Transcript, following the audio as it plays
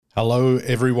Hello,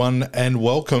 everyone, and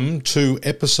welcome to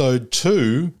episode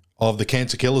 2 of the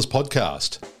Cancer Killers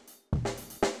podcast.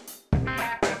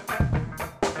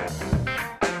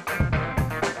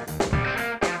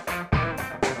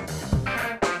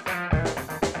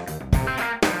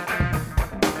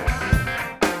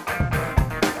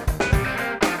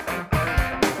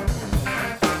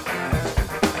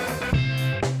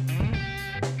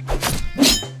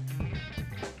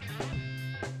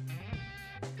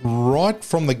 Right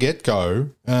from the get-go,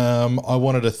 I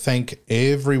wanted to thank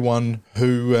everyone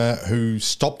who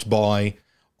stopped by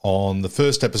on the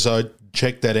first episode.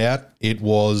 Check that out. It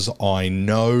was, I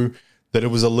know that it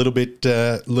was a little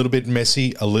bit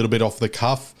messy, a little bit off the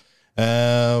cuff,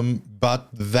 but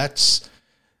that's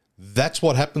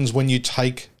what happens when you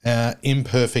take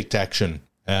imperfect action.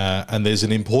 And there's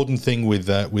an important thing with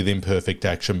imperfect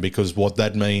action, because what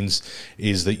that means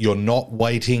is that you're not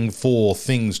waiting for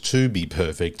things to be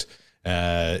perfect.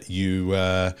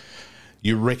 You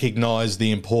recognize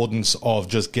the importance of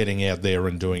just getting out there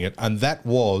and doing it, and that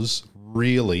was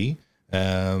really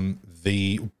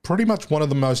the pretty much one of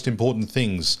the most important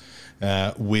things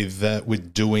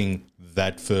with doing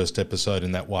that first episode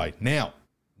in that way. Now,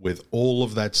 with all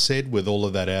of that said, with all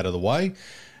of that out of the way,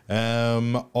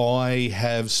 I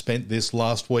have spent this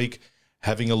last week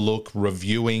having a look,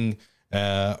 reviewing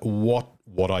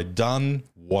what I'd done,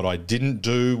 what I didn't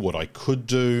do, what I could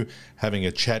do, having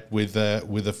a chat with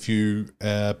a few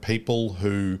people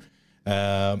who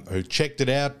checked it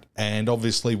out and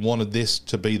obviously wanted this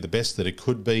to be the best that it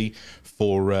could be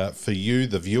for you,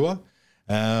 the viewer.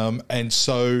 And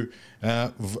so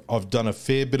I've done a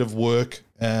fair bit of work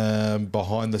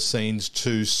behind the scenes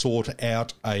to sort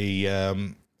out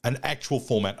an actual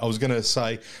format. I was going to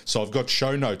say, so I've got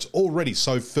show notes already.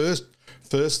 So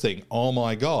first thing, oh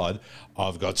my God,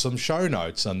 I've got some show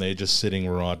notes, and they're just sitting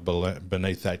right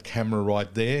beneath that camera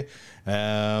right there.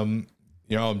 I'm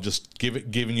just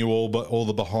giving you all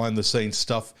the behind the scenes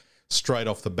stuff straight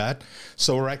off the bat.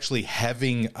 So we're actually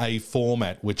having a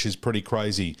format, which is pretty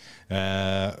crazy.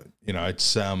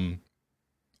 It's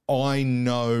I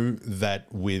know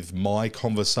that with my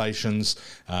conversations,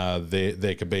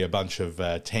 there could be a bunch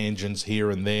of tangents here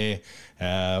and there,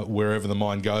 wherever the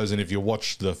mind goes. And if you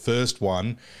watch the first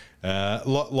one,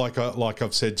 like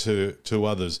I've said to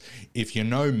others, if you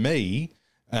know me,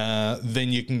 then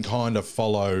you can kind of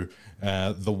follow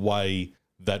the way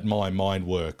that my mind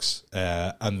works,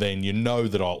 and then you know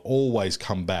that I'll always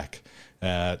come back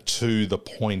to the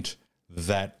point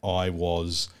that I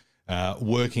was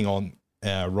working on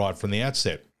right from the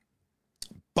outset.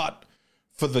 But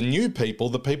for the new people,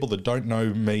 the people that don't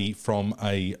know me from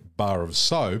a bar of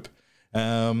soap,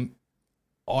 I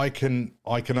can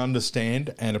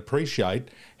understand and appreciate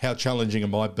how challenging it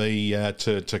might be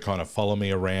to kind of follow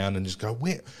me around and just go,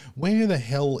 where the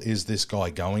hell is this guy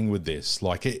going with this?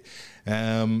 Like it,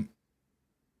 yeah.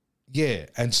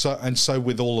 And so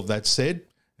with all of that said,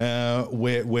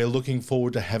 we're looking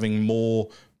forward to having more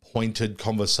pointed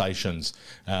conversations.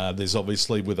 There's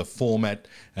obviously, with a format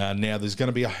now, there's going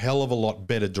to be a hell of a lot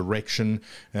better direction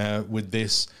with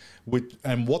this.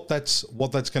 And what that's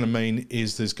going to mean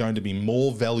is there's going to be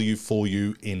more value for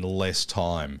you in less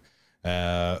time.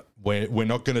 We're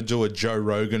not going to do a Joe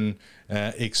Rogan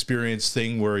experience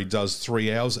thing where he does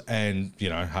 3 hours and,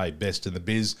 hey, best in the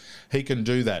biz. He can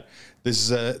do that.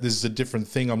 This is a different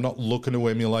thing. I'm not looking to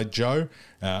emulate Joe.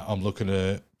 I'm looking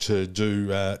to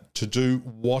do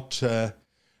what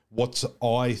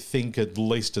I think, at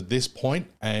least at this point,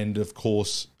 and of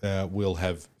course we'll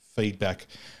have feedback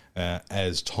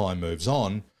as time moves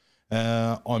on.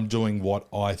 I'm doing what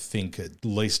I think, at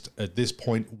least at this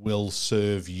point, will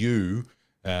serve you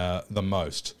the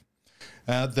most.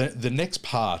 The next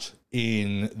part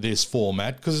in this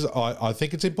format, because I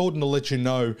think it's important to let you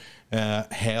know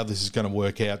how this is going to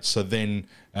work out, so then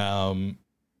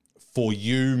for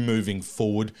you moving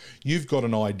forward, you've got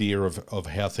an idea of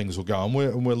how things will go.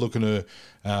 And we're looking to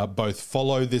both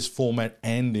follow this format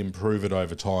and improve it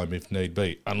over time if need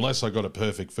be. Unless I got a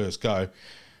perfect first go.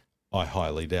 I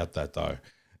highly doubt that, though.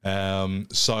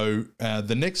 So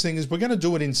the next thing is we're going to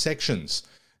do it in sections,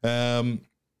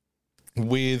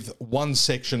 with one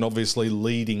section obviously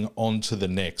leading on to the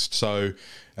next. So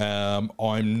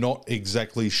I'm not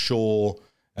exactly sure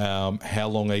how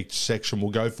long each section will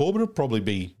go for, but it'll probably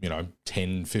be,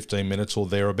 10, 15 minutes or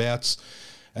thereabouts.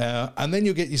 And then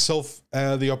you'll get yourself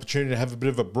the opportunity to have a bit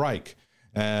of a break.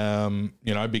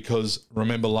 Because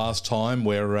remember last time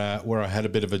where I had a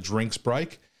bit of a drinks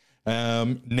break.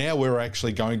 Now we're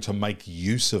actually going to make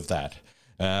use of that.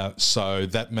 So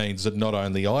that means that not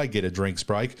only I get a drinks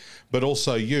break, but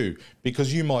also you,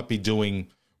 because you might be doing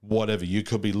whatever. You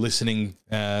could be listening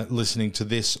to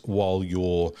this while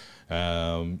you're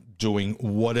doing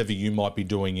whatever you might be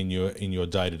doing in your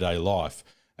day-to-day life.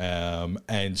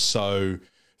 And so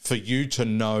for you to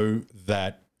know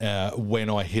that when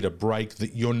I hit a break,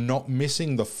 that you're not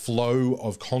missing the flow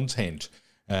of content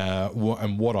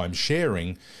and what I'm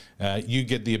sharing, you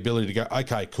get the ability to go,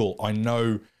 okay, cool. I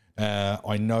know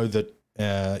that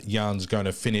Jan's going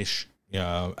to finish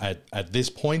at this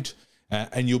point.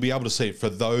 And you'll be able to see it. For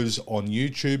those on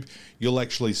YouTube, you'll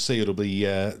actually see it'll be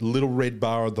a little red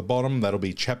bar at the bottom. That'll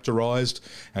be chapterized.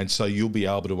 And so you'll be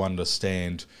able to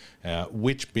understand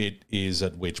which bit is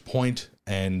at which point,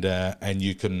 and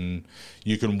you can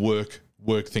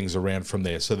work things around from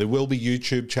there. So there will be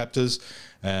YouTube chapters.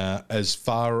 As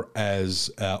far as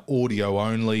audio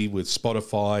only with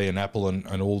Spotify and Apple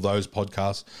and all those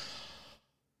podcasts,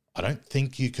 I don't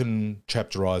think you can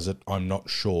chapterize it. I'm not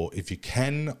sure. If you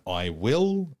can, I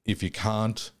will. If you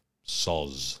can't,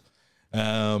 soz.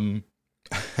 And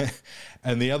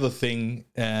the other thing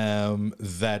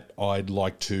that I'd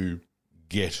like to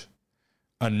get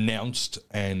announced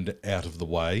and out of the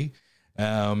way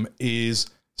is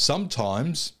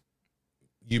sometimes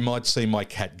you might see my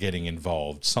cat getting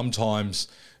involved. Sometimes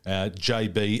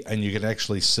JB, and you can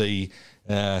actually see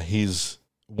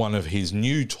one of his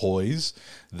new toys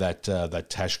that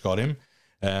Tash got him,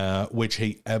 which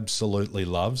he absolutely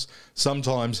loves.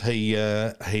 Sometimes he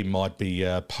might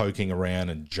be poking around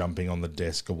and jumping on the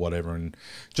desk or whatever, and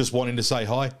just wanting to say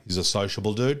hi. He's a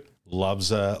sociable dude,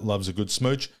 loves a good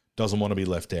smooch, doesn't want to be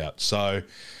left out. So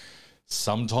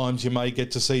sometimes you may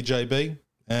get to see JB.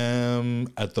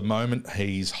 At the moment,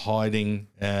 he's hiding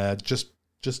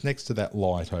just next to that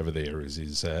light over there.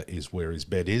 Is where his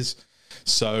bed is.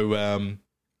 So.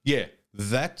 Yeah,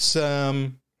 that's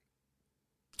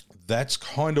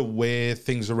kind of where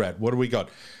things are at. What do we got?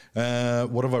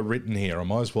 What have I written here? I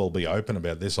might as well be open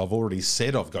about this. I've already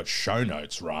said I've got show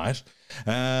notes, right?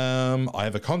 I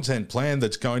have a content plan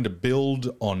that's going to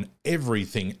build on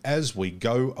everything as we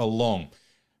go along.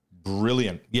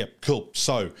 Brilliant. Yep, cool.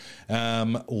 So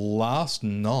last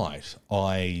night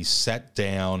I sat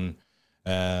down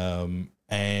and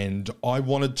I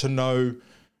wanted to know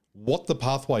what the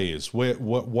pathway is. What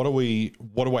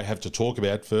do I have to talk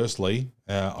about? Firstly,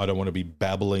 I don't want to be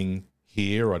babbling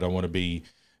here. I don't want to be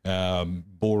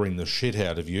boring the shit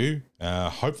out of you.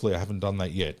 Hopefully I haven't done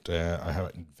that yet.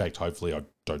 In fact, hopefully I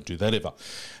don't do that ever.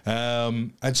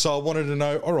 And so I wanted to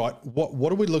know, all right,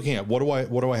 what are we looking at? What do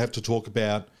I have to talk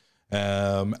about?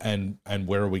 And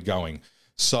where are we going?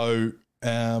 So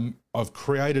I've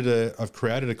created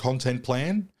a content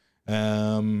plan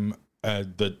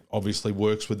that obviously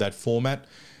works with that format.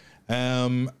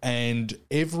 And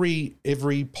every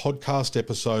podcast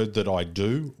episode that I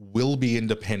do will be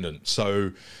independent.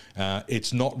 So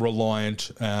it's not reliant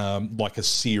like a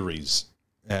series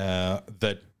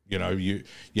that,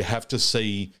 you have to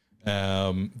see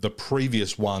the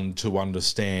previous one to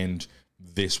understand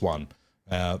this one.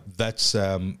 That's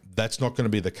not going to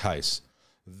be the case.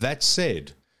 That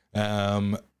said,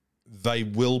 they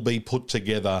will be put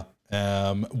together.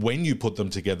 When you put them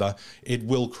together, it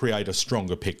will create a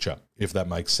stronger picture, if that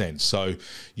makes sense. So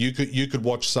you could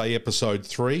watch, say, episode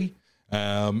 3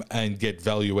 and get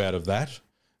value out of that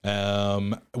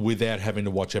without having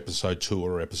to watch episode 2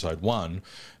 or episode 1.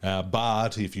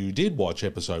 But if you did watch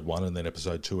episode 1 and then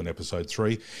episode 2 and episode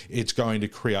 3, it's going to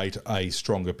create a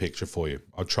stronger picture for you.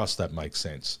 I trust that makes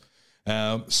sense.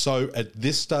 So at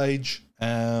this stage,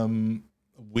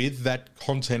 with that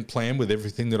content plan, with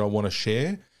everything that I want to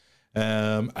share,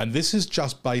 and this is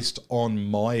just based on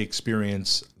my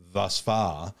experience thus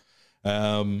far,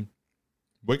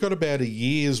 we've got about a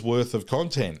year's worth of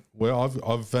content where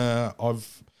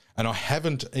and I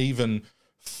haven't even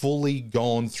fully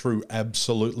gone through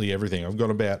absolutely everything. I've got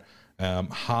about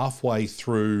halfway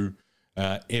through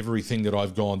everything that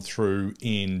I've gone through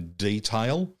in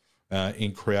detail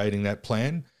in creating that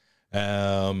plan.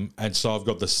 And so I've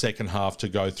got the second half to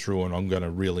go through, and I'm going to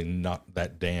really nut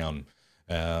that down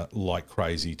like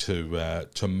crazy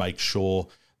to make sure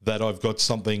that I've got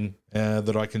something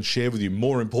that I can share with you.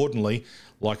 More importantly,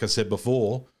 like I said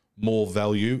before, more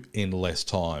value in less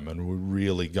time, and we're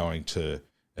really going to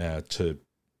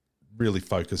really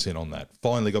focus in on that.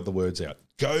 Finally got the words out.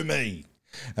 Go me!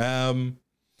 I'm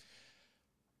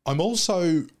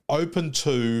also open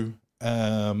to,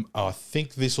 I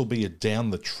think this will be a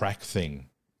down the track thing,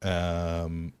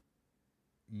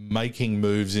 making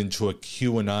moves into a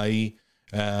Q&A,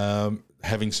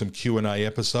 having some Q&A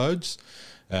episodes.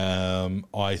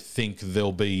 I think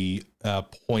there'll be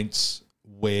points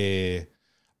where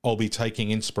I'll be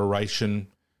taking inspiration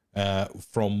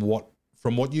from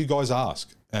what you guys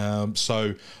ask.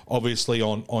 So obviously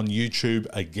on YouTube,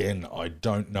 again, I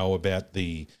don't know about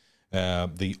the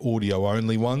audio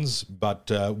only ones, but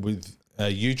with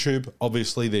YouTube,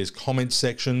 obviously there's comment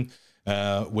section,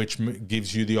 which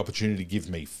gives you the opportunity to give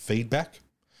me feedback,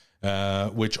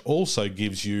 which also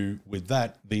gives you with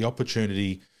that the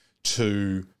opportunity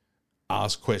to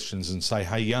ask questions and say,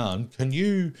 hey, Jan, can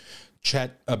you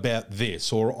chat about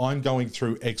this? Or I'm going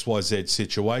through XYZ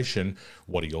situation.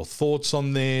 What are your thoughts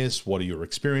on this? What are your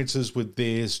experiences with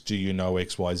this? Do you know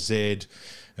XYZ?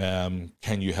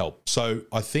 Can you help? So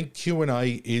I think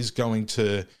Q&A is going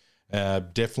to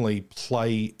definitely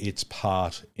play its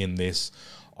part in this.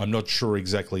 I'm not sure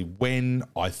exactly when.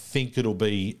 I think it'll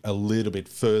be a little bit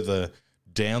further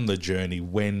down the journey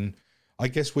when I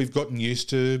guess we've gotten used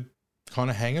to kind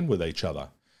of hanging with each other.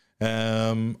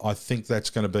 I think that's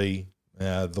going to be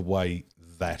the way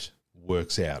that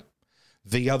works out.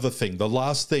 The other thing, the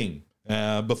last thing,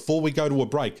 before we go to a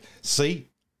break, see,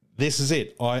 this is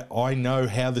it. I know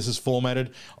how this is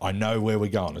formatted. I know where we're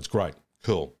going. It's great.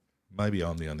 Cool. Maybe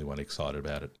I'm the only one excited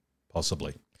about it.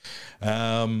 Possibly.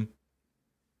 When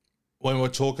we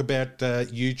talk about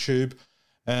YouTube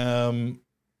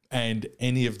and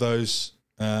any of those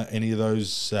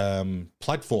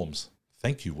platforms,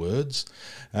 thank you, words.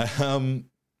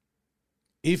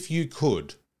 If you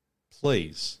could,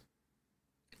 please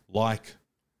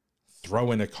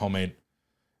throw in a comment,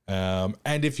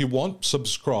 and if you want,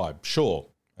 subscribe. Sure,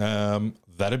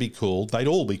 that'd be cool. They'd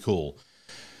all be cool.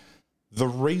 The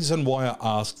reason why I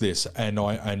ask this,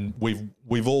 and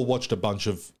we've all watched a bunch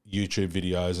of YouTube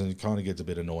videos, and it kind of gets a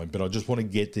bit annoying, but I just want to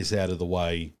get this out of the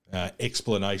way,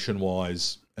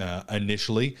 explanation-wise,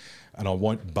 initially, and I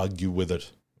won't bug you with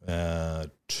it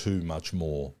too much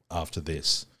more after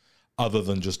this, other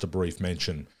than just a brief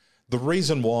mention. The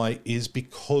reason why is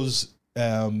because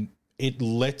it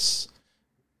lets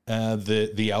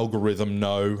the algorithm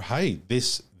know, hey,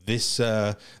 this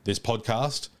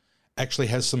podcast actually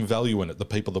has some value in it. The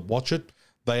people that watch it,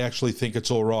 they actually think it's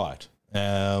all right.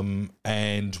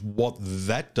 And what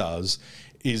that does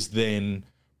is then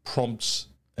prompts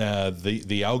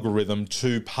the algorithm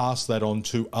to pass that on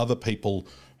to other people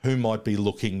who might be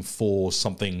looking for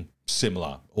something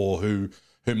similar, or who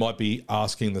might be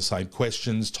asking the same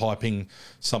questions, typing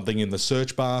something in the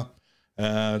search bar,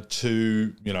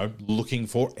 to, looking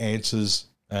for answers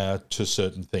to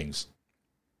certain things.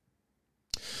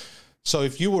 So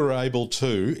if you were able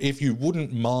to, if you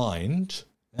wouldn't mind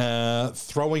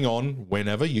throwing on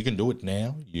whenever, you can do it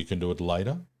now, you can do it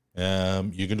later,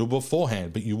 you can do it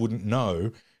beforehand, but you wouldn't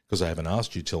know because I haven't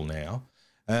asked you till now,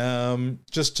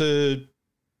 just to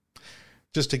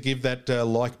give that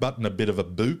like button a bit of a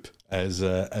boop,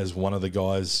 as one of the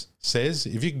guys says.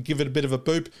 If you can give it a bit of a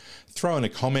boop, throw in a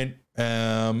comment,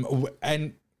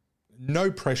 and no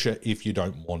pressure if you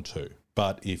don't want to,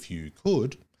 but if you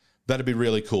could, that'd be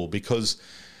really cool, because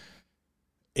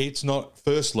it's not,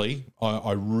 firstly,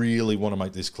 I really want to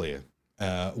make this clear.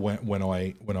 When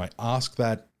I ask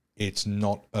that, it's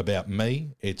not about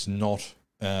me. It's not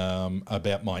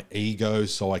about my ego,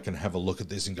 so I can have a look at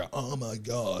this and go, oh my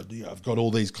God, I've got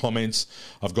all these comments,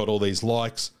 I've got all these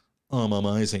likes, I'm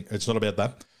amazing. It's not about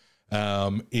that.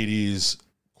 It is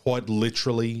quite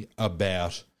literally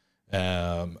about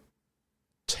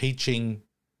teaching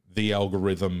the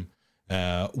algorithm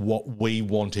what we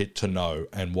want it to know.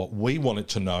 And what we want it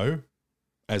to know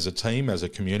as a team, as a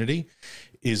community,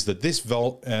 is that this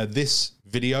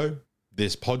video,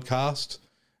 this podcast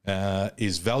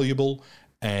is valuable,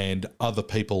 and other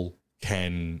people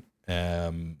can,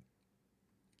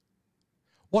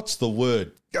 what's the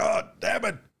word? God damn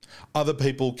it. Other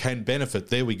people can benefit,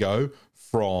 there we go,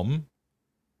 from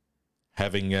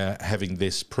having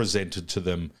this presented to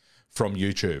them from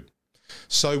YouTube.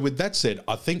 So with that said,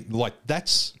 I think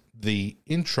that's the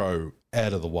intro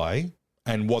out of the way.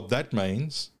 And what that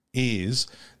means is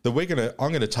that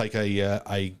I'm going to take we're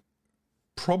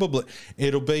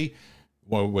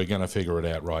going to figure it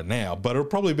out right now, but it'll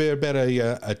probably be about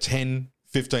a 10,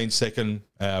 15 second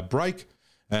break.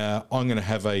 I'm going to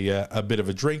have a bit of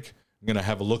a drink. I'm going to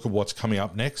have a look at what's coming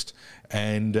up next,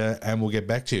 and we'll get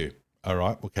back to you. All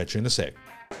right, we'll catch you in a sec.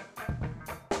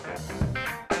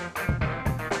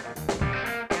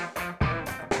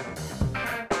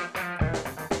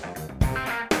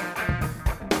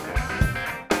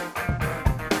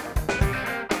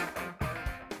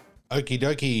 Okie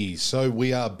dokie, so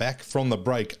we are back from the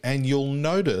break, and you'll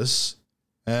notice,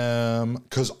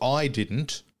 because I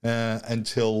didn't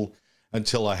until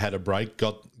I had a break,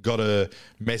 got a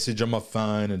message on my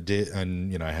phone and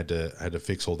had to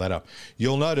fix all that up.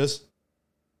 You'll notice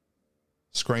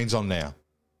screen's on now.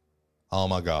 Oh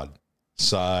my God,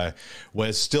 So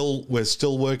we're still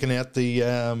working out the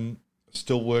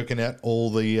all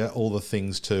the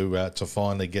things to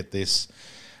finally get this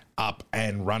up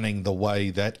and running the way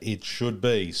that it should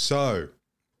be. So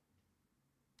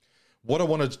what I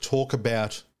wanted to talk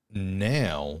about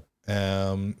now,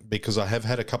 because I have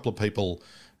had a couple of people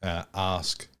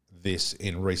ask this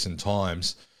in recent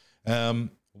times,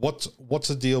 what's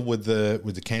the deal with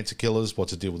the Cancer Killers?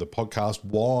 What's the deal with the podcast?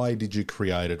 Why did you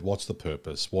create it? What's the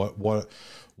purpose? What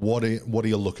are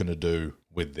you looking to do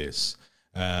with this?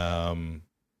 And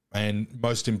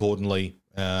most importantly,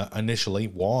 initially,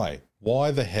 why?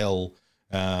 Why the hell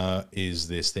is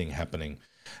this thing happening?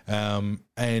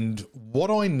 And what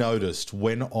I noticed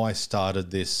when I started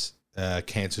this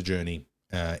cancer journey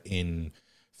in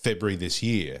February this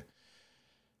year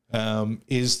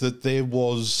is that there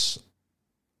was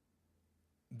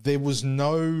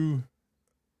no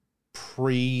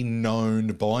pre-known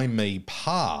by me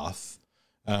path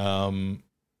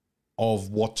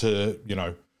of what to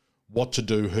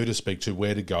do, who to speak to,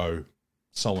 where to go,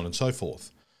 so on and so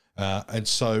forth. And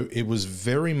so it was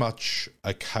very much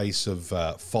a case of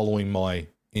following my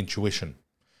intuition.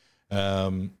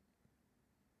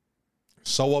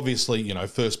 So obviously,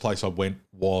 first place I went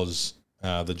was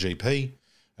the GP,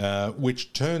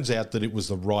 which turns out that it was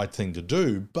the right thing to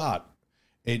do, but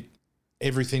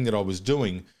everything that I was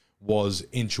doing was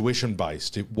intuition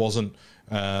based. It wasn't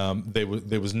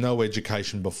there was no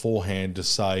education beforehand to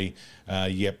say,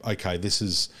 yep, okay, this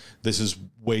is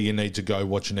where you need to go,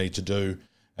 what you need to do,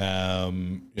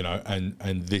 and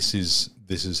this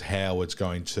is how it's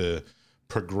going to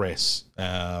progress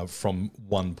from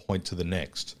one point to the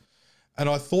next. And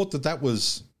I thought that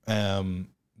was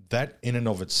that in and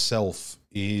of itself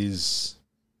is,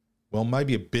 well,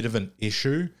 maybe a bit of an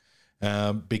issue,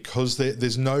 because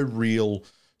there's no real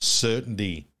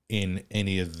certainty in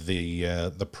any of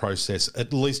the process,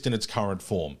 at least in its current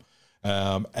form.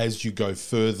 As you go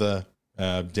further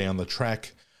down the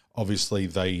track, obviously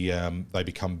they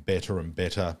become better and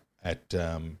better at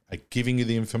giving you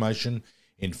the information,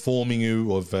 informing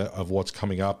you of what's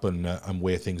coming up and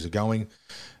where things are going.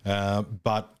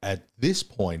 But at this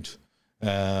point,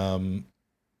 with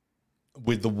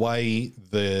the way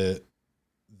the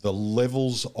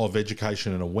levels of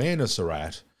education and awareness are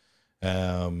at,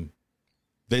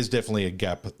 there's definitely a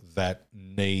gap that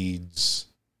needs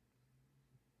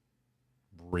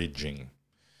bridging.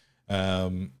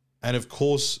 And of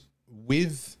course,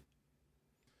 with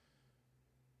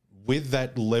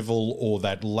that level or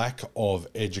that lack of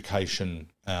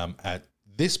education at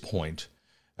this point,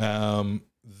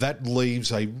 that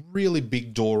leaves a really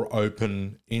big door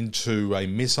open into a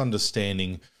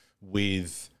misunderstanding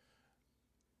with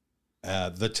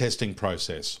the testing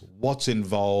process, what's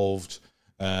involved.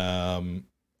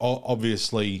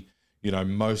 Obviously,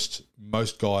 most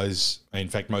guys, in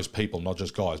fact, most people, not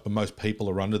just guys, but most people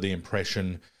are under the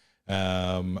impression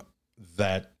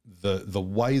that the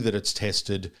way that it's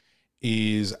tested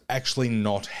is actually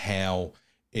not how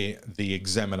the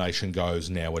examination goes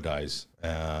nowadays.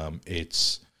 And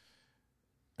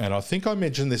I think I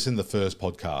mentioned this in the first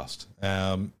podcast,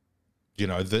 that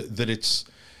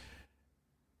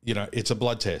it's a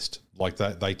blood test. Like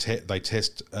they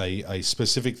test a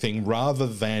specific thing rather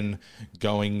than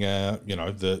going,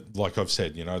 like I've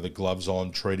said, the gloves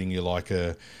on, treating you like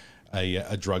a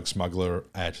drug smuggler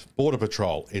at Border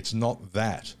Patrol. It's not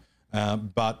that.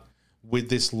 But with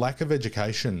this lack of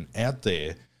education out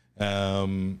there,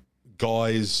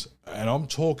 guys, and I'm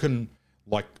talking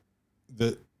like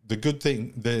the good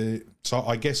thing. So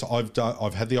I guess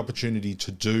I've had the opportunity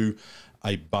to do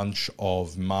a bunch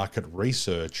of market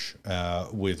research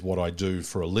with what I do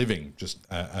for a living, just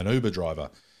an Uber driver.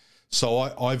 So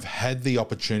I've had the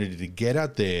opportunity to get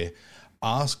out there,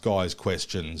 ask guys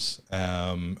questions,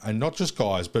 and not just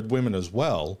guys, but women as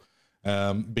well,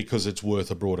 because it's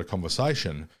worth a broader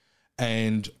conversation.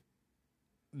 And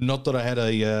not that I had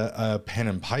a pen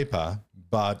and paper,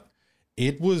 but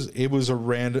it was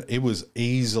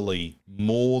easily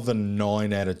more than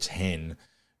 9 out of 10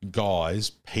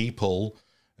 people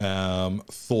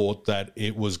thought that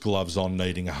it was gloves on,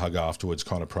 needing a hug afterwards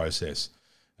kind of process.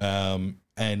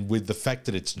 And with the fact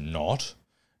that it's not,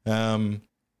 I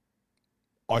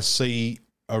see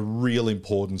a real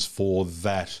importance for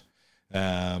that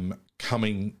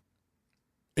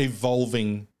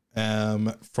evolving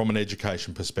from an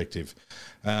education perspective.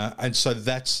 And so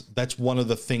that's one of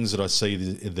the things that I see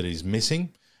that is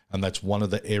missing, and that's one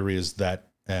of the areas that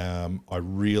I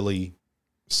really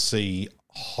see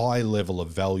high level of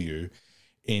value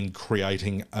in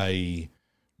creating a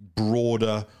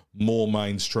broader, more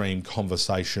mainstream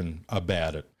conversation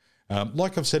about it.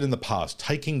 like I've said in the past,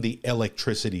 taking the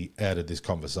electricity out of this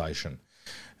conversation,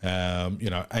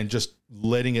 and just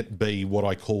letting it be what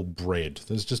I call bread.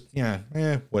 There's just,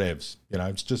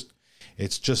 whatevs.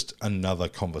 It's just another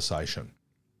conversation.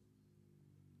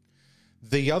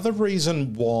 The other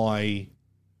reason why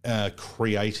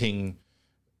creating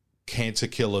Cancer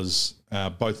Killers,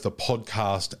 both the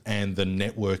podcast and the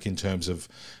network in terms of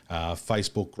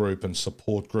Facebook group and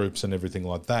support groups and everything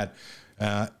like that,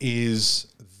 is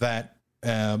that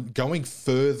going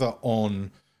further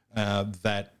on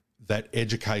that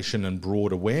education and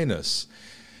broad awareness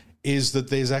is that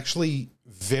there's actually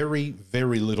very,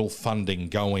 very little funding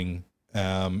going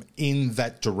in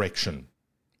that direction.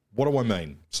 What do I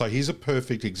mean? So here's a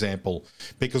perfect example,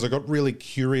 because I got really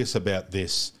curious about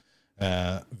this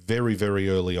very, very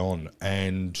early on.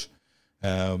 And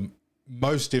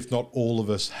most, if not all of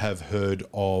us, have heard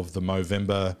of the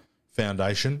Movember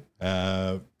Foundation,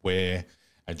 where,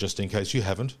 and just in case you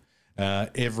haven't,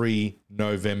 every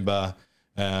November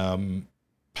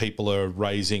people are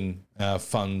raising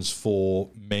funds for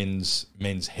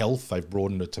men's health. They've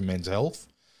broadened it to men's health.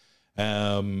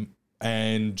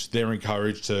 And they're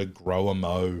encouraged to grow a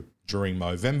mow during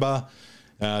Movember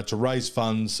to raise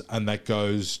funds, and that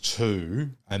goes to,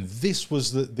 and this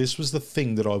was the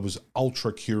thing that I was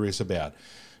ultra curious about,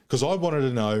 because I wanted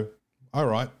to know, all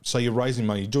right, so you're raising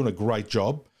money, you're doing a great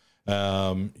job,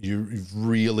 you've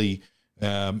really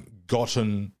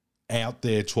gotten out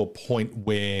there to a point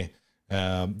where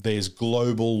there's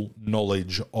global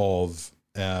knowledge of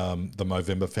the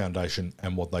Movember Foundation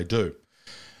and what they do.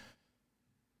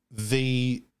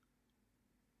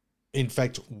 In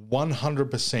fact,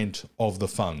 100% of the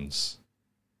funds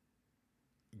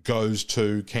goes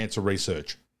to cancer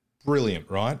research. Brilliant,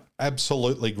 right?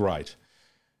 Absolutely great.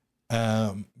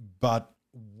 But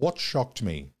what shocked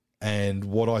me, and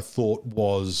what I thought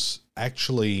was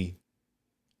actually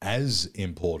as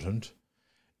important,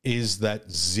 is that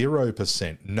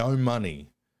 0%, no money,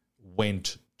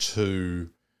 went to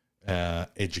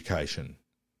education.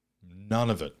 None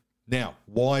of it. Now,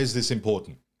 why is this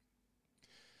important?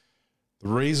 The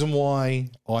reason why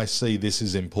I see this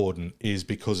is important is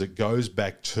because it goes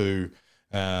back to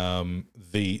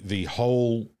the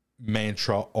whole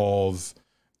mantra of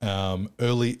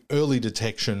early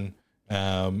detection.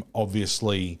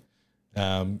 Obviously,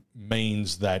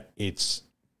 means that it's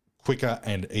quicker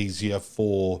and easier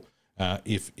for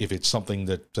if it's something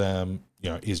that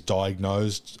is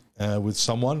diagnosed with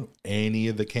someone, any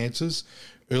of the cancers.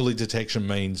 Early detection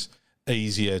means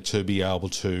easier to be able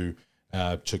to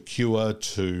cure,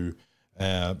 to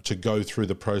go through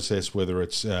the process, whether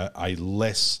it's a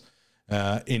less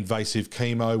invasive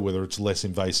chemo, whether it's less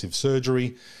invasive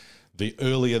surgery. The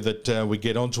earlier that we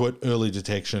get onto it, early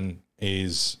detection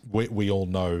is, we all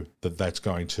know that that's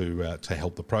going to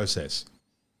help the process.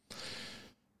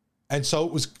 And so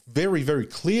it was very, very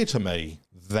clear to me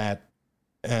that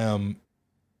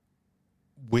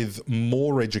with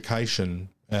more education,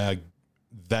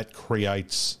 that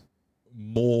creates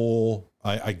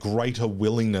a greater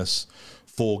willingness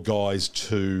for guys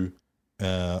to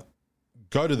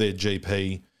go to their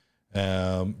GP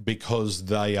because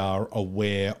they are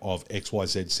aware of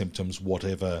XYZ symptoms,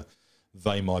 whatever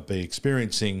they might be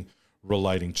experiencing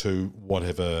relating to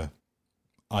whatever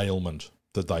ailment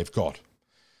that they've got.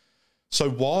 So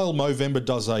while Movember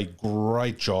does a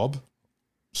great job,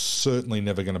 certainly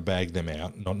never going to bag them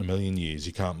out, not in a million years.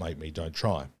 You can't make me, don't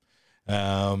try.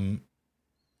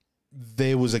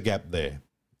 There was a gap there.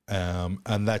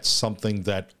 And that's something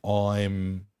that I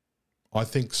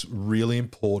think's really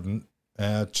important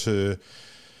to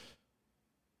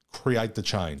create the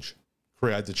change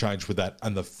with that.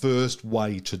 And the first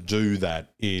way to do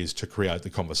that is to create the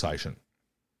conversation.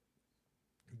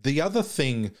 The other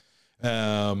thing,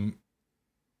 as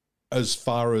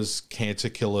far as Cancer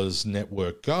Killers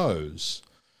Network goes,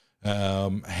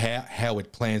 how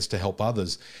it plans to help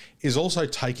others, is also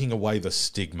taking away the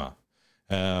stigma.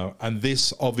 And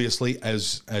this, obviously,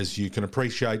 as you can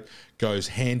appreciate, goes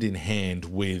hand in hand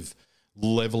with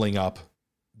leveling up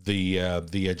the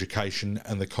education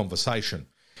and the conversation.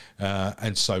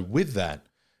 And so with that,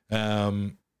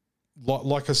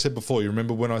 like I said before, you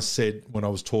remember when I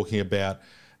was talking about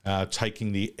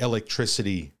taking the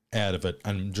electricity out of it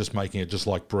and just making it just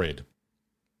like bread.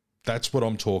 That's what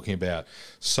I'm talking about.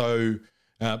 So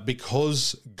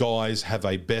because guys have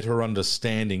a better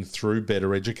understanding through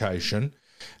better education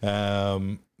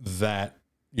that,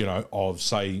 of,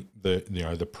 say,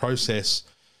 the process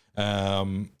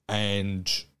and,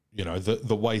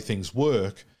 the way things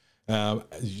work,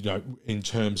 in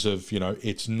terms of,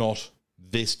 it's not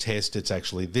this test, it's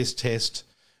actually this test,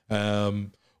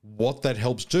 what that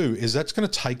helps do is that's going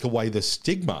to take away the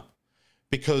stigma,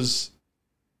 because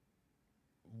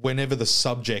whenever the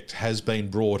subject has been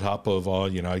brought up of,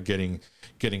 getting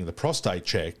the prostate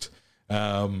checked,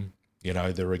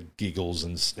 there are giggles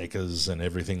and snickers and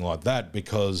everything like that,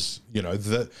 because,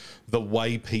 the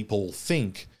way people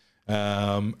think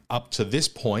up to this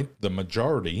point, the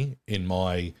majority in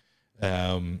my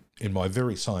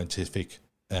very scientific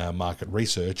market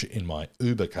research in my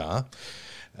Uber car,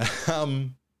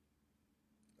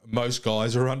 most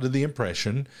guys are under the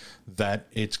impression that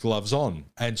it's gloves on.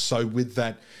 And so with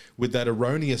that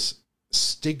erroneous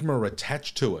stigma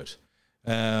attached to it,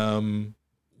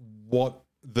 what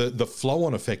the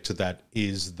flow-on effect to that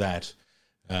is that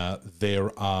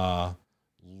there's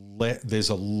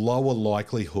a lower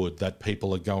likelihood that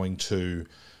people are going to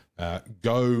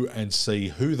go and see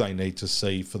who they need to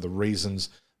see for the reasons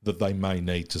that they may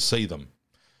need to see them.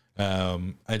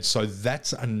 And so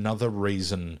that's another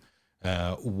reason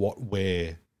what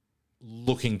we're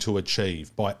looking to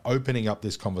achieve by opening up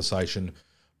this conversation,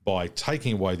 by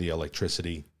taking away the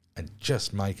electricity and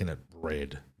just making it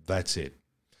red. That's it.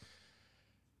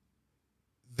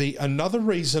 Another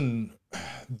reason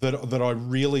that I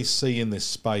really see in this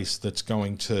space that's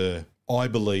going to, I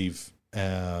believe,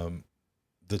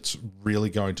 that's really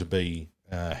going to be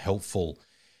helpful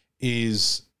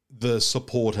is the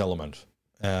support element.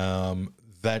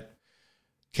 That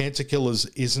Cancer Killers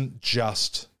isn't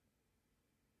just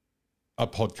a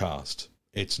podcast.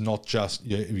 It's not just,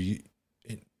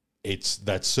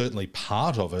 that's certainly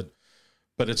part of it,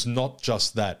 but it's not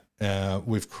just that.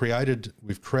 We've created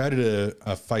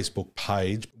a Facebook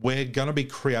page. We're going to be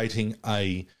creating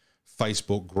a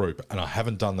Facebook group, and I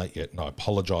haven't done that yet, and I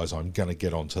apologize. I'm going to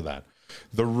get onto that.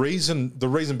 The reason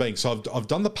being, so I've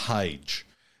done the page,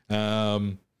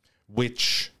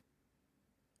 which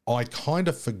I kind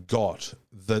of forgot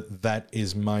that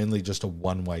is mainly just a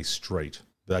one-way street.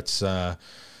 That's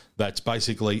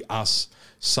basically us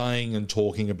saying and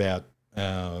talking about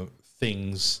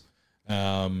things,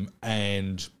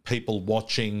 and people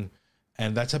watching,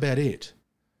 and that's about it.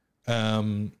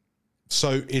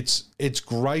 So it's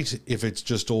great if it's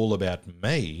just all about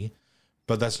me,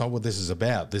 but that's not what this is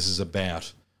about. This is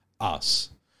about us.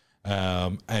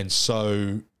 And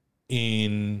so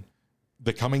in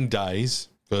the coming days,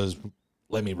 because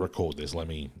let me record this, let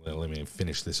me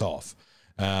finish this off.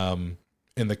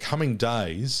 In the coming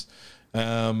days,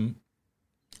 I'm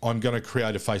going to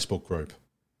create a Facebook group,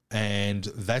 and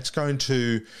that's going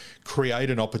to create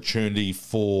an opportunity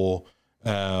for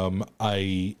an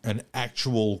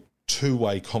actual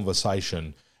two-way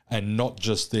conversation, and not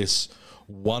just this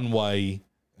one-way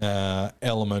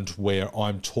element where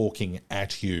I'm talking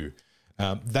at you.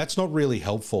 That's not really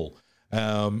helpful.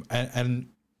 And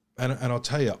I'll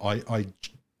tell you, I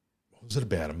was it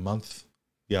about a month?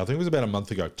 Yeah, I think it was about a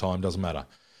month ago. Time doesn't matter.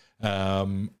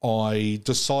 I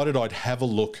decided I'd have a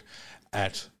look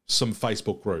at some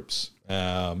Facebook groups,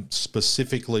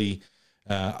 specifically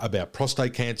about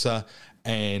prostate cancer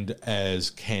and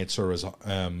with cancer as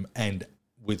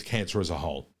a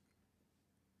whole.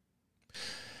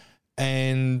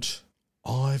 And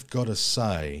I've got to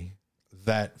say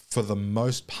that for the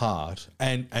most part,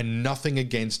 and nothing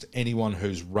against anyone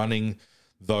who's running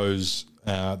those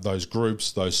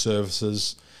groups, those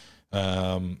services,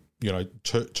 to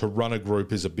run a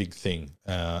group is a big thing,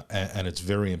 and it's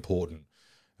very important.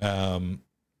 But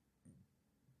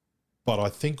I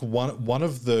think one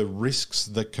of the risks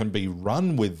that can be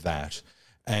run with that,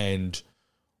 and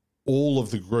all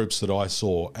of the groups that I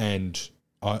saw, and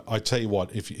I tell you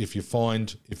what, if you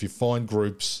find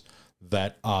groups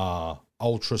that are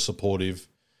ultra supportive,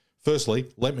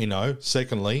 firstly, let me know.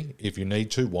 Secondly, if you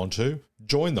want to,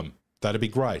 join them. That'd be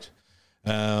great.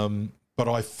 But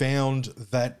I found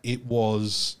that it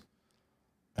was,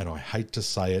 and I hate to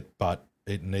say it, but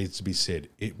it needs to be said,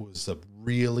 it was a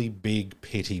really big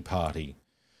pity party.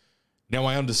 Now,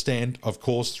 I understand, of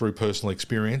course, through personal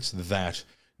experience, that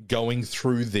going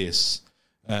through this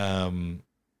can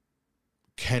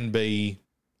be,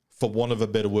 for want of a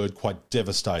better word, quite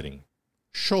devastating.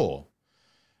 Sure.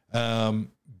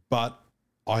 But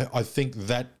I think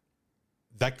that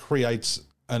creates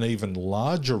an even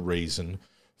larger reason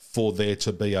for there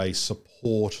to be a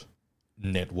support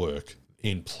network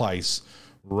in place,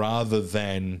 rather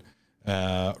than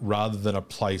a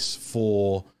place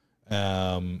for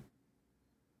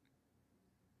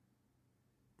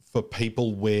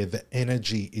people where the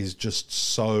energy is just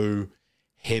so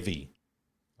heavy.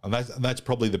 And that's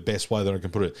probably the best way that I can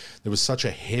put it. There was such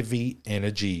a heavy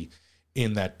energy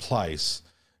in that place,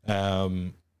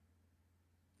 where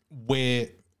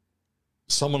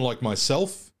someone like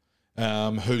myself,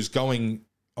 who's going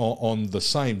on the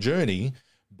same journey,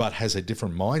 but has a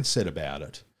different mindset about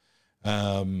it.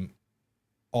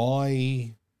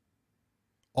 I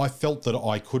felt that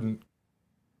I couldn't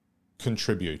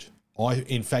contribute.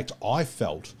 In fact, I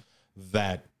felt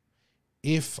that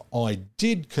if I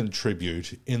did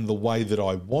contribute in the way that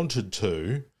I wanted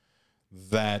to,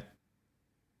 that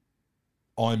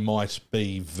I might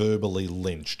be verbally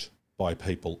lynched by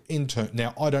people.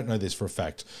 Now, I don't know this for a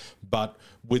fact, but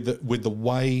with the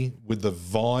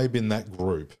vibe in that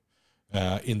group,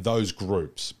 in those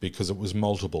groups, because it was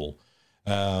multiple,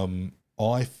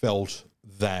 I felt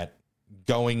that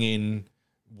going in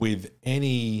with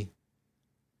any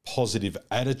positive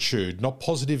attitude, not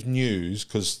positive news,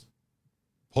 because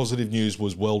positive news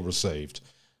was well received,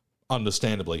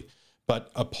 understandably,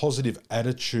 but a positive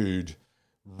attitude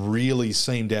really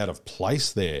seemed out of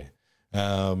place there.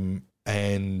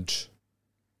 And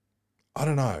I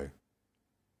don't know.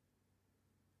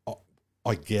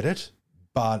 I get it,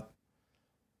 but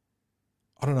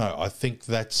I don't know. I think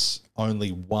that's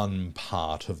only one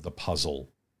part of the puzzle.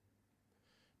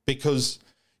 Because,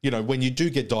 when you do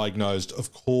get diagnosed,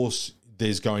 of course,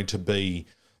 there's going to be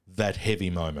that heavy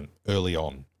moment early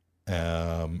on.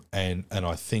 And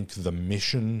I think the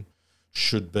mission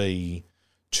should be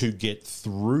to get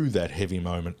through that heavy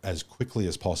moment as quickly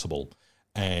as possible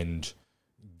and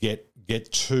get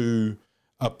to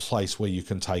a place where you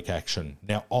can take action.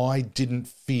 Now, I didn't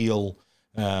feel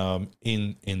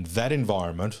in that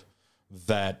environment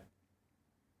that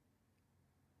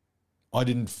I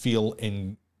didn't feel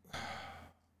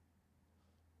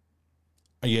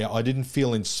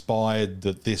inspired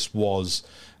that this was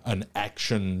an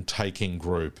action-taking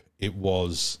group. It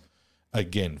was,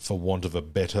 again, for want of a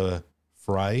better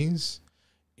phrase,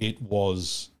 it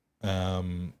was,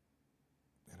 and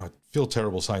I feel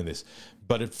terrible saying this,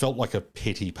 but it felt like a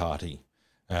pity party.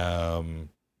 And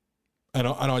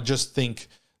I just think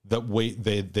that we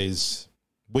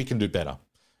can do better.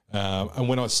 And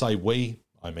when I say we,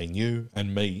 I mean you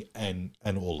and me and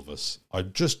all of us. I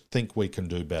just think we can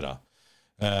do better.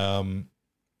 And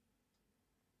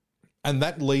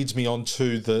that leads me on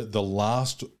to the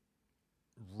last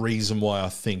reason why I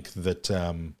think that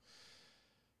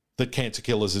that Cancer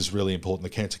Killers is really important, the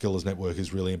Cancer Killers Network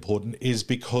is really important, is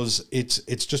because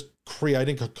it's just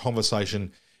creating a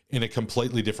conversation in a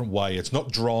completely different way. It's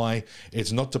not dry,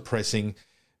 it's not depressing.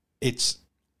 It's,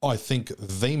 I think,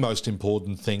 the most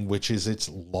important thing, which is it's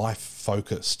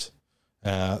life-focused,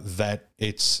 that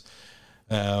it's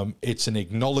an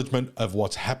acknowledgement of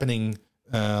what's happening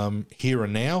here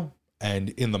and now and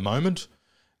in the moment,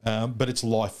 but it's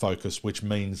life-focused, which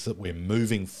means that we're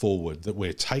moving forward, that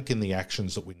we're taking the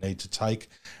actions that we need to take,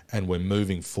 and we're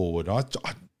moving forward.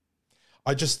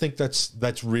 I just think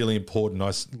that's really important.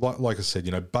 Like I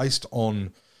said, based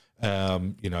on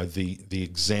the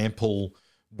example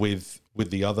with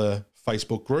the other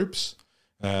Facebook groups,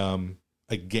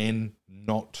 again,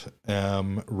 not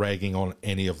ragging on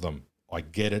any of them. I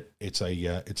get it. It's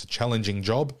a challenging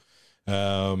job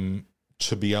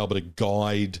to be able to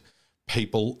guide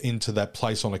people into that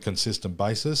place on a consistent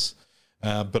basis,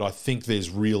 but I think there's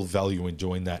real value in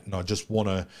doing that, and I just want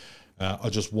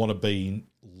to be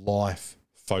life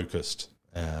focused.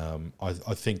 I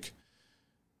think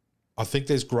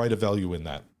there's greater value in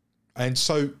that, and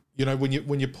so when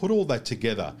you put all that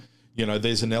together,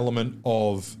 there's an element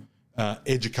of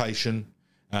education,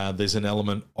 there's an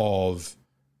element of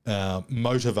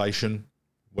motivation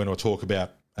when I talk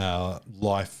about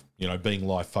life, being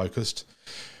life focused.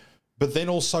 But then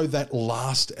also that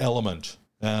last element,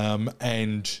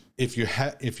 and if you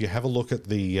have a look at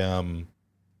the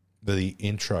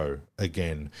intro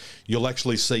again, you'll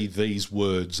actually see these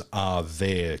words are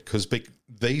there, because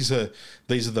these are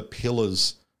the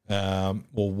pillars,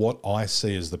 or what I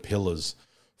see as the pillars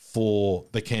for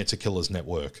the Cancer Killers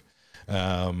Network,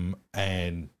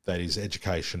 and that is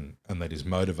education, and that is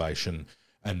motivation,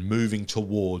 and moving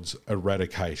towards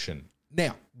eradication.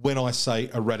 Now, when I say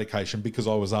eradication, because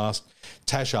I was asked,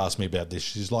 Tash asked me about this.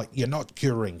 She's like, "You're not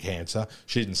curing cancer."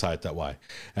 She didn't say it that way.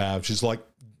 She's like,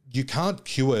 "You can't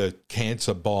cure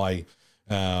cancer by,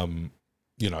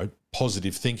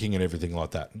 positive thinking and everything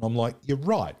like that." And I'm like, "You're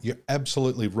right. You're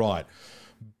absolutely right."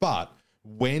 But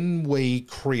when we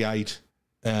create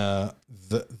the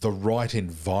right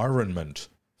environment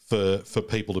for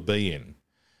people to be in,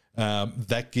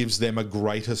 that gives them a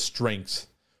greater strength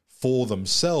for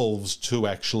themselves to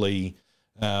actually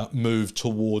move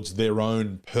towards their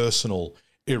own personal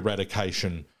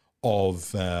eradication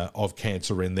of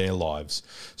cancer in their lives.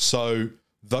 So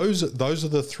those are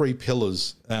the three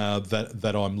pillars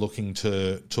that I'm looking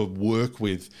to work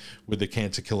with the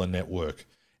Cancer Killer Network: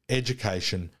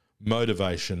 education,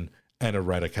 motivation, and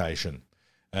eradication.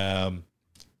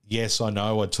 Yes, I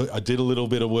know. I did a little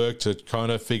bit of work to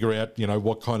kind of figure out,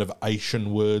 what kind of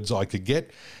Asian words I could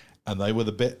get, and they were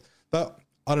the best. But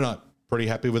I don't know. Pretty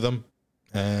happy with them.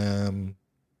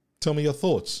 Tell me your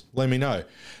thoughts. Let me know.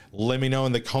 Let me know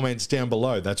in the comments down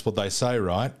below. That's what they say,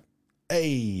 right?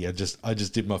 Hey, I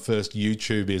just did my first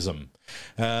YouTubeism.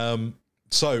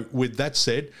 So with that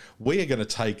said, we are going to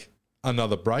take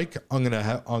another break. I'm going to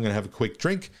have a quick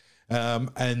drink,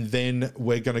 and then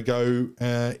we're going to go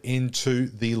into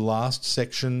the last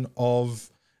section of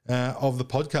the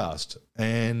podcast.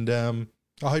 And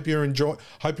I hope you're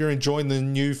enjoying the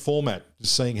new format,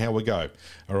 just seeing how we go.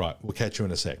 All right, we'll catch you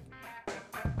in a sec.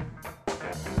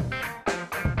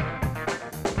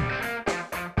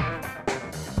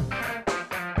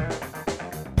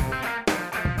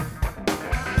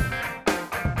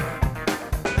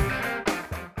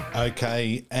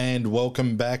 Okay, and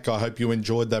welcome back. I hope you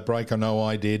enjoyed that break. I know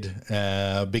I did,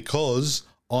 because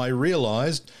I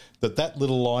realised that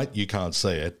little light, you can't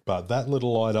see it, but that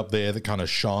little light up there that kind of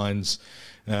shines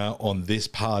on this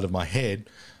part of my head,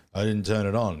 I didn't turn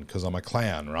it on because I'm a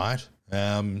clown, right?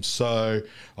 So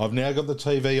I've now got the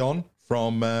TV on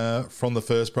from the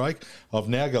first break. I've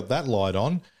now got that light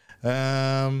on.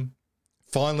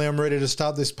 Finally, I'm ready to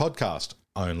start this podcast.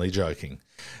 Only joking.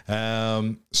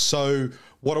 So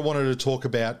what I wanted to talk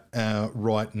about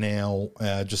right now,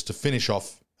 just to finish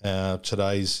off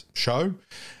today's show,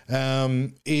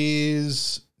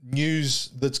 is news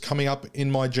that's coming up in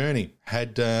my journey. I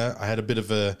had a bit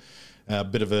of a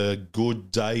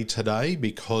good day today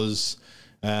because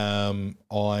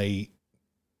I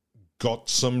got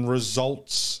some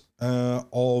results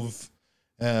of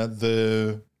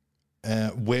the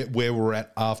where we're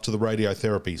at after the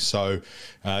radiotherapy. So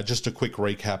just a quick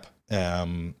recap.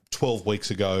 12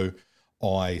 weeks ago,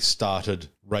 I started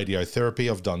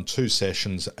radiotherapy. I've done 2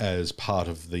 sessions as part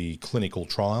of the clinical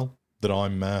trial that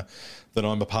I'm a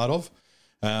part of.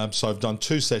 So I've done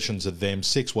 2 sessions of them,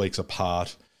 6 weeks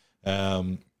apart,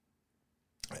 and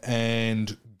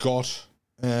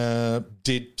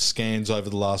did scans over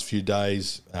the last few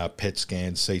days, PET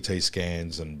scans, CT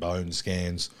scans, and bone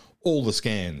scans, all the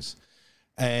scans.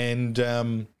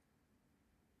 And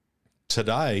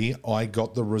today I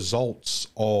got the results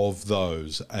of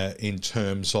those in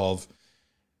terms of,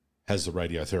 has the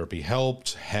radiotherapy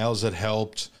helped? How's it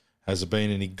helped? Has it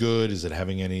been any good? Is it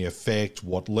having any effect?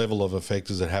 What level of effect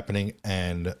is it happening?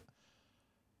 And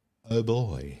oh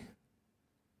boy,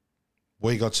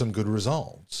 we got some good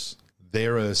results.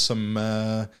 There are some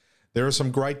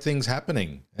great things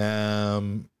happening.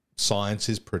 Science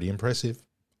is pretty impressive.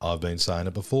 I've been saying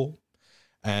it before,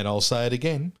 and I'll say it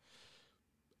again.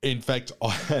 In fact,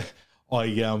 this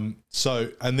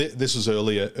was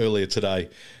earlier today.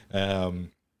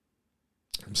 I'm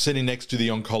sitting next to the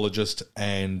oncologist,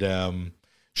 and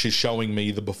she's showing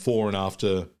me the before and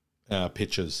after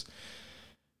pictures,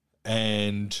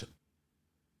 and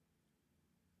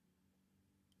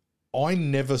I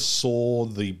never saw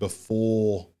the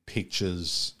before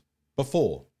pictures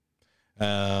before.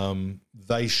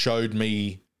 They showed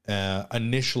me.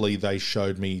 Initially, they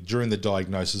showed me, during the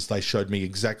diagnosis, they showed me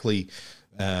exactly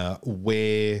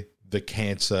where the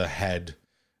cancer had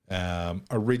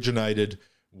originated,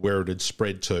 where it had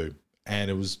spread to,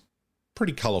 and it was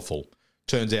pretty colourful.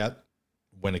 Turns out,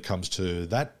 when it comes to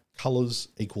that, colours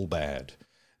equal bad.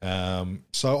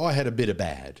 So I had a bit of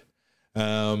bad.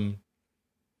 And,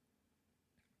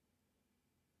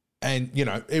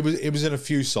 it was in a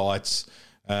few sites,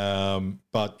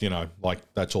 but,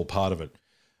 that's all part of it.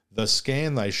 The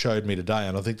scan they showed me today,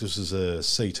 and I think this is a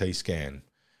CT scan,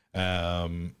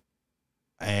 and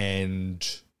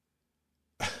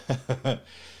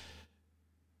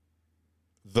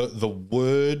the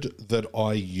word that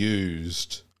I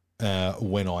used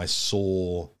when I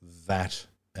saw that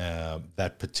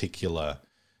particular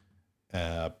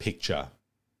picture,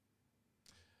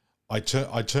 I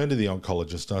turned to the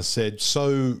oncologist and I said,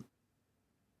 so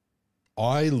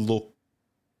I look.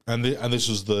 And this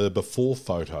was the before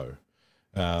photo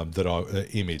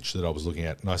image that I was looking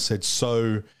at. And I said,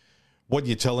 so what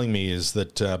you're telling me is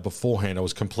that beforehand I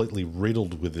was completely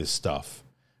riddled with this stuff.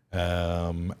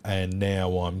 And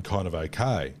now I'm kind of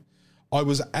okay. I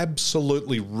was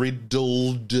absolutely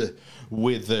riddled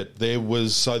with it.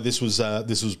 This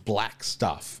was black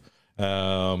stuff.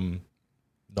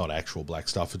 Not actual black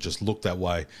stuff. It just looked that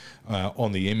way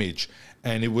on the image.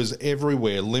 And it was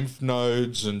everywhere, lymph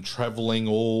nodes and traveling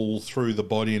all through the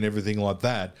body and everything like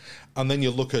that. And then you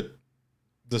look at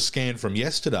the scan from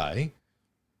yesterday.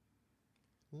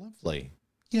 Lovely.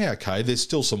 Yeah, okay, there's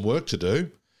still some work to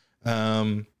do.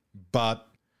 But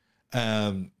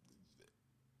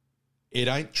it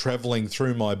ain't traveling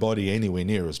through my body anywhere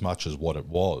near as much as what it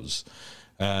was,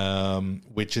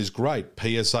 which is great.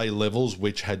 PSA levels,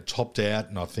 which had topped out,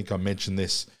 and I think I mentioned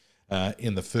this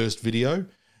in the first video,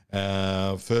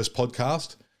 first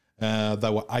podcast, they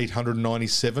were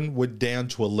 897. We're down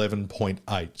to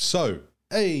 11.8. So,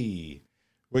 hey,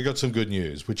 we got some good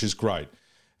news, which is great.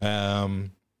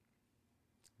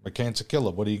 A cancer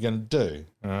killer. What are you going to do?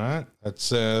 All right,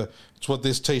 that's what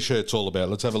this T-shirt's all about.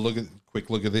 Let's have a quick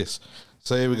look at this.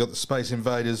 See, we got the Space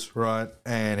Invaders, right?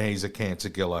 And he's a cancer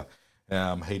killer.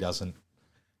 He doesn't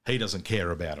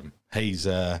care about him. He's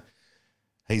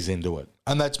into it,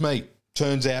 and that's me.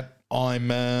 Turns out I'm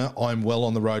well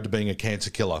on the road to being a cancer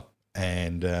killer,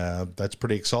 and that's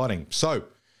pretty exciting. So,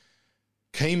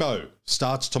 chemo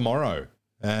starts tomorrow.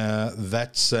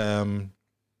 That's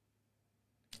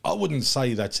I wouldn't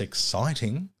say that's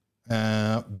exciting,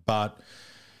 but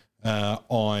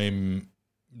I'm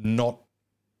not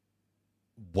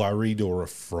worried or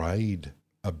afraid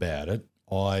about it.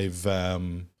 I've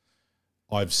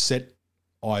set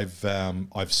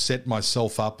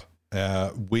myself up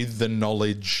with the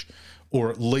knowledge,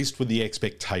 or at least with the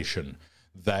expectation,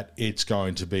 that it's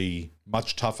going to be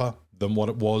much tougher than what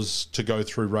it was to go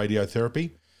through radiotherapy.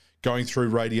 Going through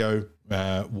radio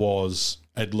was,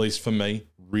 at least for me,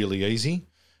 really easy.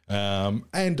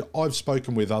 And I've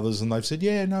spoken with others and they've said,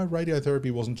 yeah, no,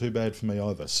 radiotherapy wasn't too bad for me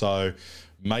either. So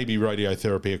maybe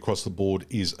radiotherapy across the board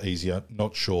is easier,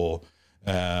 not sure.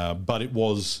 But it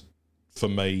was for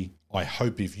me. I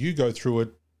hope if you go through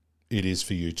it, it is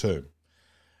for you too.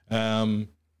 But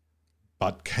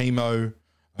chemo,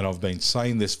 and I've been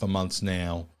saying this for months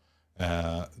now,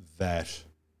 that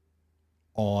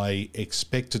I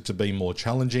expect it to be more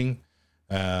challenging,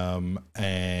 and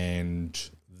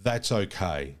that's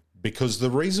okay. Because the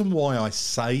reason why I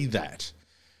say that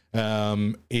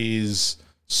is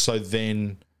so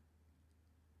then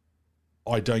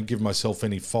I don't give myself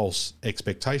any false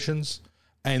expectations,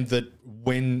 and that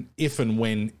if and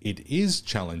when it is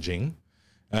challenging,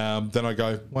 then I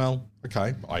go, well,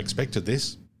 okay, I expected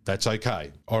this. That's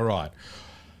okay. All right.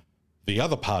 The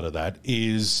other part of that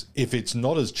is if it's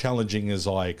not as challenging as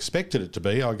I expected it to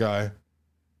be, I go,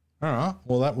 all right,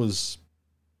 well, that was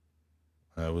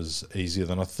easier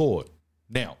than I thought.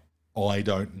 Now, I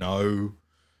don't know.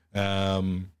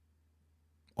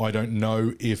 I don't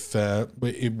know if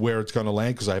where it's going to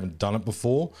land because I haven't done it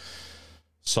before.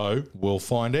 So we'll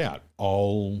find out.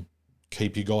 I'll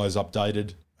keep you guys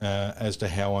updated as to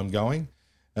how I'm going.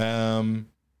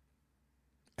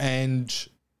 And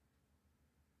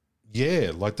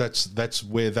yeah, like that's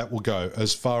where that will go.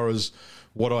 As far as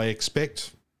what I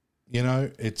expect,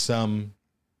 it's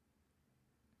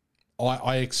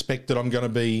I expect that I'm going to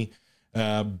be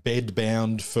bed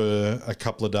bound for a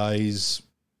couple of days,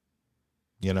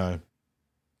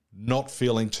 not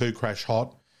feeling too crash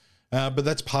hot. But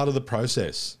that's part of the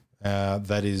process.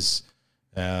 That is,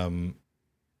 I'm,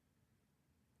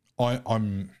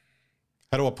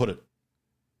 how do I put it?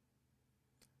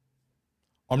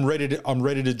 I'm ready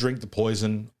to drink the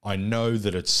poison. I know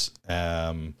that it's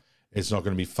not going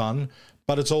to be fun,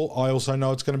 but I also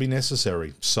know it's going to be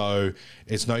necessary. So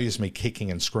it's no use me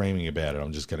kicking and screaming about it.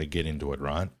 I'm just going to get into it,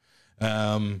 right?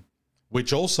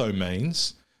 Which also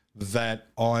means that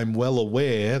I'm well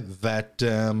aware that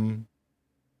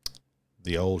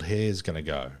the old hair's going to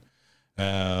go,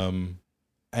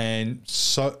 and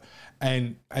so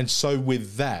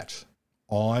with that,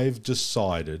 I've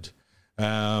decided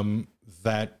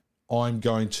that I'm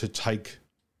going to take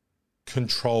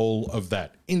control of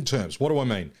that. In terms, what do I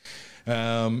mean?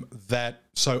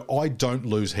 So I don't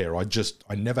lose hair. I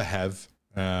never have.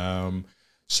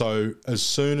 So as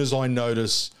soon as I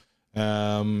notice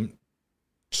 2,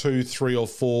 3, or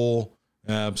 4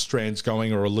 strands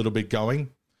going, or a little bit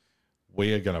going,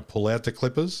 we are going to pull out the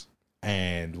clippers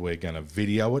and we're going to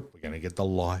video it. We're going to get the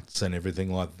lights and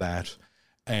everything like that.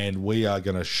 And we are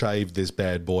going to shave this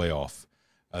bad boy off.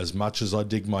 As much as I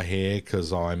dig my hair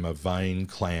because I'm a vain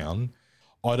clown,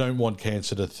 I don't want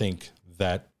cancer to think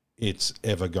that it's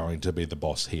ever going to be the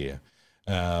boss here.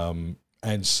 And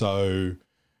so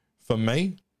for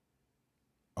me,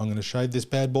 I'm going to shave this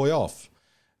bad boy off.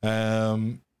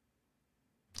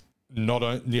 Not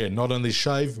only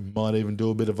shave, might even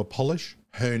do a bit of a polish.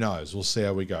 Who knows? We'll see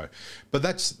how we go. But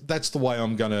that's the way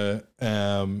I'm going to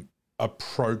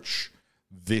approach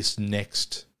this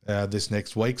next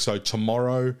week. So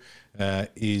tomorrow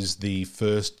is the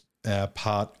first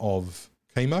part of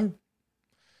chemo.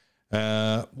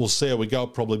 We'll see how we go. I'll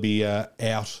probably be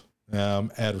out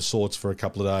of sorts for a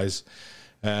couple of days.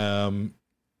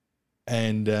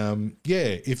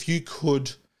 If you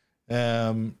could,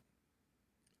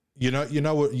 You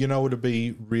know would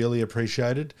be really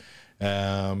appreciated.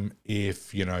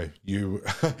 If you, I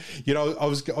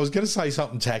was going to say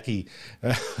something tacky,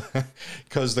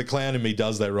 because the clown in me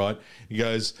does that, right? He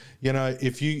goes,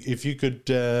 if you could,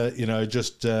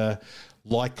 just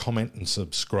like, comment, and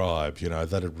subscribe,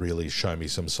 that'd really show me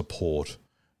some support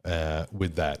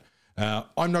with that.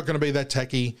 I'm not going to be that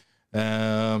tacky.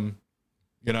 If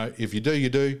you do, you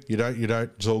do. You don't, you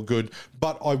don't. It's all good.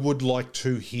 But I would like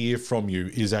to hear from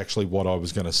you, is actually what I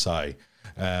was going to say.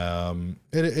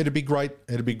 It'd be great.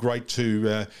 It'd be great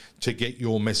to get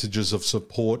your messages of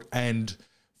support. And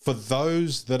for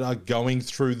those that are going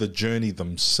through the journey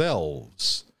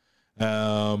themselves,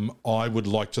 I would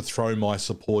like to throw my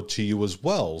support to you as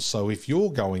well. So if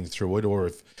you're going through it, or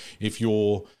if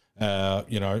you're,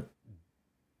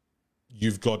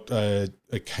 you've got a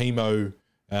chemo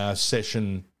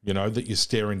session, that you're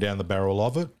staring down the barrel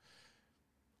of it,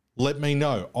 let me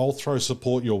know. I'll throw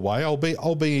support your way.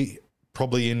 I'll be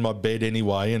probably in my bed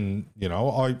anyway, and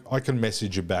I can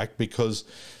message you back, because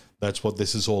that's what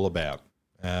this is all about.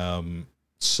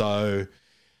 So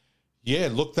yeah,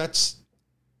 look, that's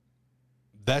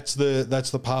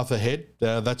the path ahead.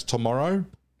 That's tomorrow.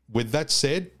 With that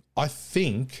said, I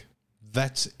think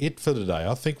that's it for today.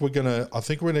 I think we're gonna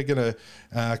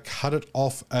cut it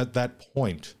off at that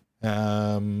point,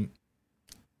 because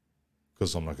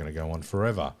I'm not going to go on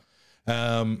forever.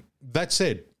 That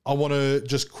said, I want to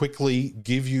just quickly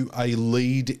give you a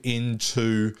lead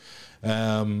into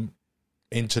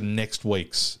next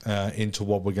week's, into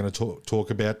what we're going to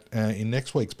talk about in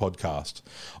next week's podcast.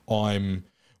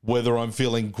 Whether I'm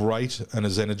feeling great and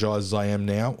as energized as I am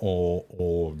now,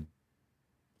 or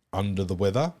under the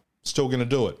weather, still going to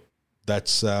do it.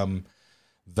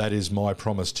 That is my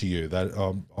promise to you. That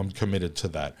I'm committed to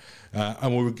that.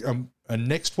 And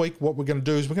next week, what we're going to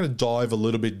do is we're going to dive a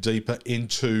little bit deeper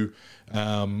into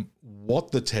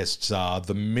what the tests are,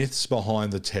 the myths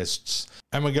behind the tests,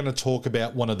 and we're going to talk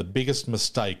about one of the biggest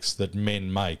mistakes that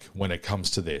men make when it comes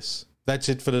to this. That's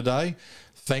it for today.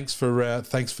 Thanks for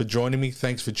joining me.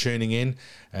 Thanks for tuning in,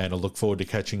 and I look forward to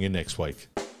catching you next week.